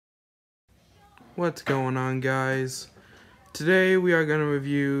What's going on, guys? Today we are going to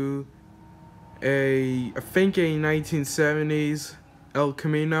review I think a 1970s El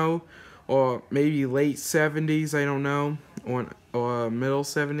Camino, or maybe late 70s, I don't know, or middle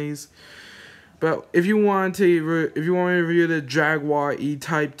 70s. But if you want me to review the Jaguar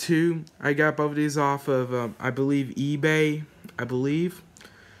E-Type 2, I got both of these off of I believe eBay,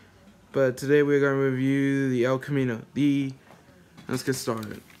 But today we're going to review the El Camino. Let's get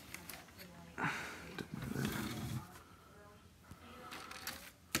started.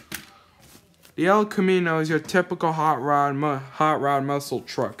 The El Camino is your typical hot rod muscle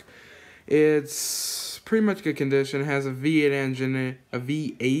truck. It's pretty much good condition. It has a V8 engine in it, a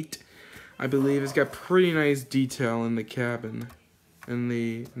V8, I believe. It's got pretty nice detail in the cabin, in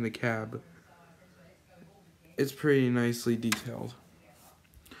the cab. It's pretty nicely detailed.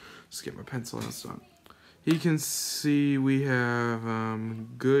 Just get my pencil and stuff. You can see we have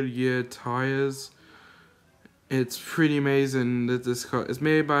Goodyear tires. It's pretty amazing that this car is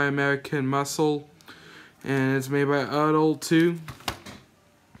made by American Muscle, and it's made by Udall too.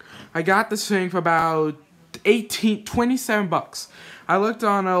 I got this thing for about 27 bucks. I looked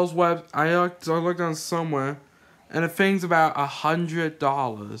on Udall's web. I looked on somewhere, and the thing's about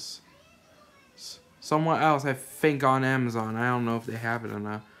 $100. Somewhere else, I think on Amazon. I don't know if they have it or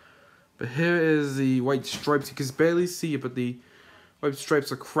not. But here is the white stripes. You can barely see it, but the white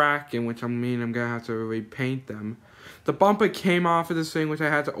stripes are cracking, which I'm gonna have to repaint them. The bumper came off of this thing, which I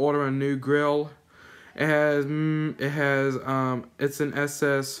had to order a new grill. It's an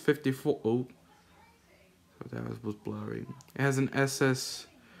SS54. Oh, that was blurry. It has an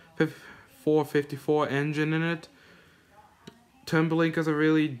SS454 engine in it. Turn blinkers are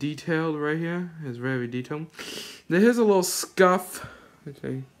really detailed right here. It's very detailed. Here's a little scuff.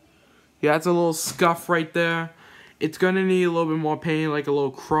 Okay. Yeah, that's a little scuff right there. It's gonna need a little bit more paint, like a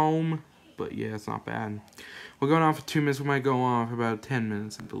little chrome, but yeah, it's not bad. We're going on for 2 minutes. We might go on for about 10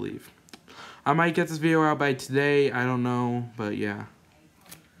 minutes, I believe. I might get this video out by today. I don't know, but yeah.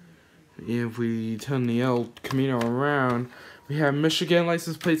 If we turn the El Camino around, we have Michigan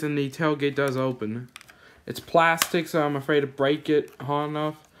license plates, and the tailgate does open. It's plastic, so I'm afraid to break it hard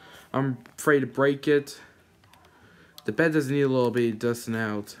enough. I'm afraid to break it. The bed does need a little bit of dusting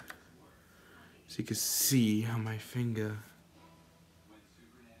out. So you can see on my finger.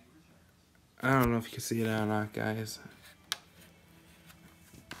 I don't know if you can see it or not, guys.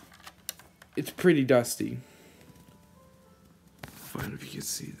 It's pretty dusty. Fine if you can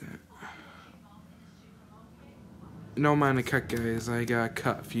see that. No mind the cut, guys. I got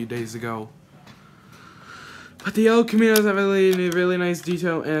cut a few days ago. But the El Caminos have really nice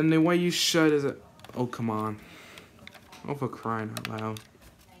detail, and the way you shut is it. Oh, come on. Oh, for crying out loud.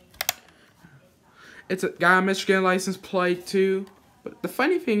 It's got a Michigan license plate too, but the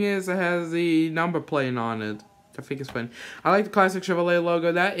funny thing is it has the number plate on it. I think it's funny. I like the classic Chevrolet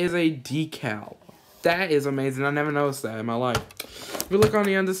logo. That is a decal. That is amazing. I never noticed that in my life. If you look on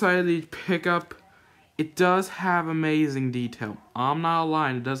the underside of the pickup, it does have amazing detail. I'm not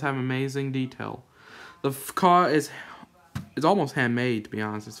lying. It does have amazing detail. The car is almost handmade, to be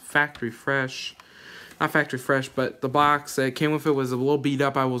honest. It's factory fresh. Not factory fresh, but the box that came with it was a little beat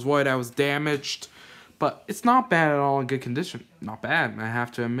up. I was worried I was damaged. But it's not bad at all in good condition. Not bad. I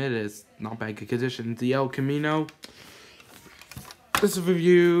have to admit it. It's not bad good condition. The El Camino. This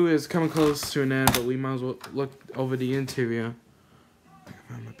review is coming close to an end, but we might as well look over the interior. I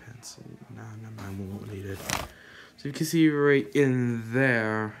found my pencil. Nah, never mind. We won't need it. So you can see right in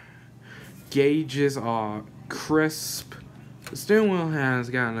there, gauges are crisp. The steering wheel has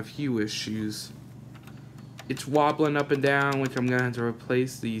gotten a few issues. It's wobbling up and down, which I'm going to have to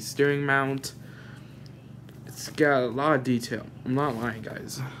replace the steering mount. It's got a lot of detail. I'm not lying,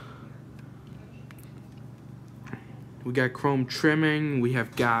 guys. We got chrome trimming. We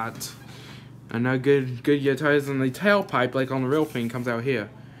have got another Goodyear tires, and the tailpipe, like on the real thing, comes out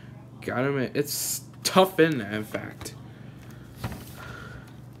here. Gotta admit, it's tough in there, in fact.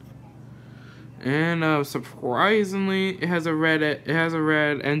 And surprisingly, it has a red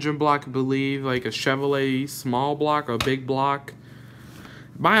engine block, I believe, like a Chevrolet small block or big block.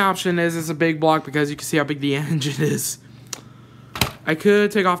 My option is it's a big block because you can see how big the engine is. I could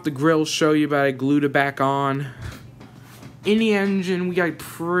take off the grill, show you, but I glued it back on. In the engine, we got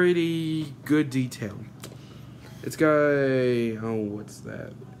pretty good detail. It's got a, oh, what's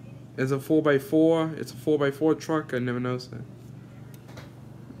that? It's a 4x4. It's a 4x4 truck. I never noticed that.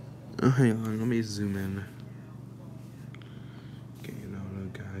 Oh, hang on, let me zoom in. Okay, no,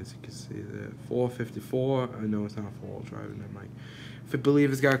 guys, you can see that 454. I know it's not 4-wheel drive, never mind. I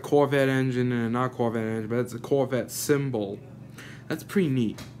believe it's got a Corvette engine and a not Corvette engine, but it's a Corvette symbol. That's pretty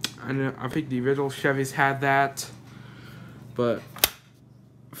neat. I think the original Chevys had that, but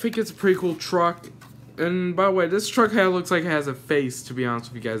I think it's a pretty cool truck. And by the way, this truck looks like it has a face, to be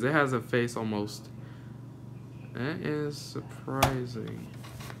honest with you guys. It has a face almost. That is surprising.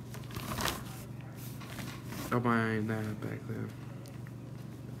 Don't mind that back there.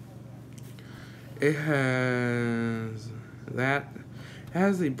 It has that. It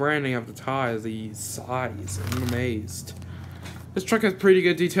has the branding of the tires, the size. I'm amazed. This truck has pretty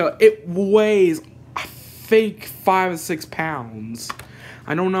good detail. It weighs, I think, 5 or 6 pounds.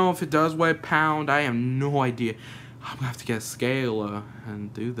 I don't know if it does weigh a pound. I have no idea. I'm gonna have to get a scaler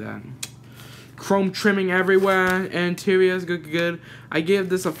and do that. Chrome trimming everywhere. Interior is good. I give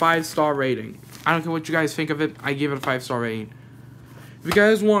this a 5-star rating. I don't care what you guys think of it. I give it a 5-star rating. If you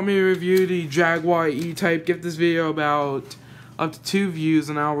guys want me to review the Jaguar E-Type, give this video about up to 2 views,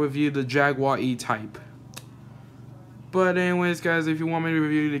 and I'll review the Jaguar E-Type. But anyways, guys, if you want me to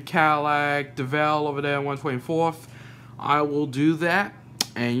review the Cadillac DeVille over there on 124th, I will do that.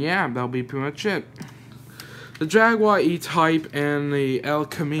 And yeah, that'll be pretty much it. The Jaguar E-Type and the El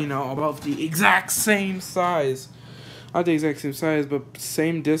Camino are about the exact same size. Not the exact same size, but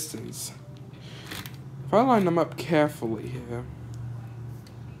same distance. If I line them up carefully here,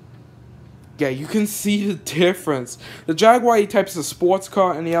 yeah, you can see the difference. The Jaguar E-Type is a sports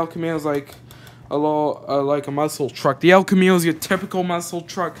car, and the El Camino is like like a muscle truck. The El Camino is your typical muscle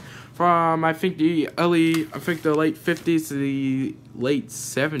truck from I think the late 50s to the late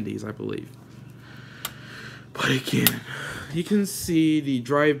 70s, I believe. But again, you can see the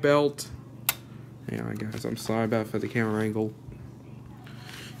drive belt. Hang on, guys, I'm sorry about for the camera angle.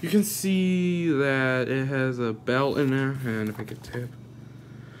 You can see that it has a belt in there, and if I could tip,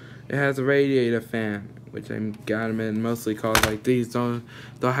 it has a radiator fan, which I'm gotta admit, mostly cars like these don't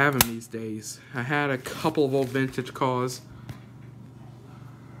have them these days. I had a couple of old vintage cars.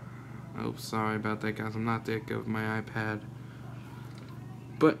 Oh, sorry about that, guys. I'm not that good with my iPad.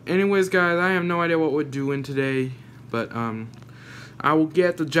 But anyways, guys, I have no idea what we're doing today. But I will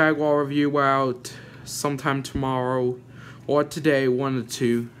get the Jaguar review out sometime tomorrow or today, 1 or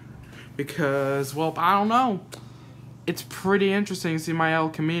 2. Because, well, I don't know. It's pretty interesting to see my El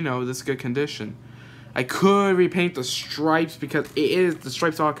Camino this good condition. I could repaint the stripes because the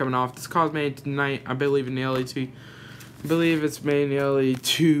stripes are coming off. This car's made tonight, I believe, in the early I believe it's made in the early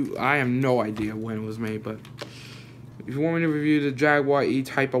 2. I have no idea when it was made, but if you want me to review the Jaguar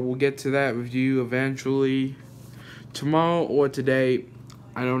E-Type, I will get to that review eventually tomorrow or today.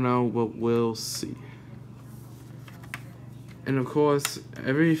 I don't know, but we'll see. And of course,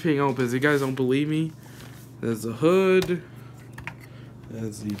 everything opens. You guys don't believe me? There's the hood.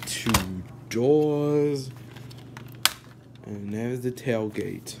 There's the 2 doors. And there's the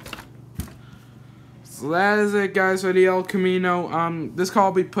tailgate. So that is it, guys, for the El Camino. This car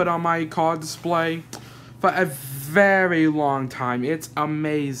will be put on my car display for a very long time. It's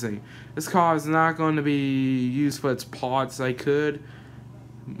amazing. This car is not going to be used for its parts. I could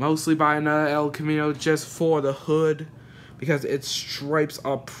mostly buy another El Camino just for the hood, because its stripes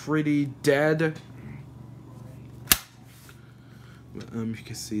are pretty dead. You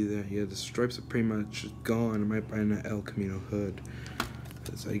can see that, yeah, the stripes are pretty much gone. I might buy an El Camino hood.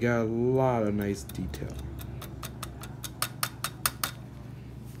 So you got a lot of nice detail.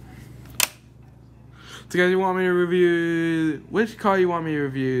 So guys, you want me to review, which car you want me to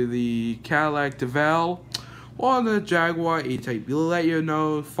review? The Cadillac DeVille or the Jaguar E-Type? You'll let your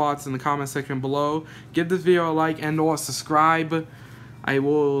know thoughts in the comment section below. Give this video a like and or subscribe. I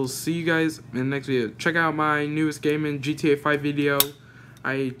will see you guys in the next video. Check out my newest gaming GTA 5 video.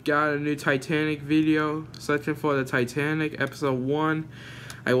 I got a new Titanic video, searching for the Titanic episode 1.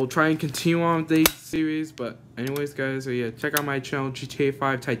 I will try and continue on with the series, but anyways, guys, so yeah, check out my channel, GTA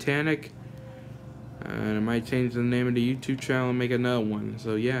 5 Titanic. And I might change the name of the YouTube channel and make another one.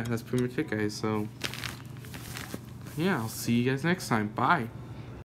 So yeah, that's pretty much it, guys. So yeah, I'll see you guys next time. Bye.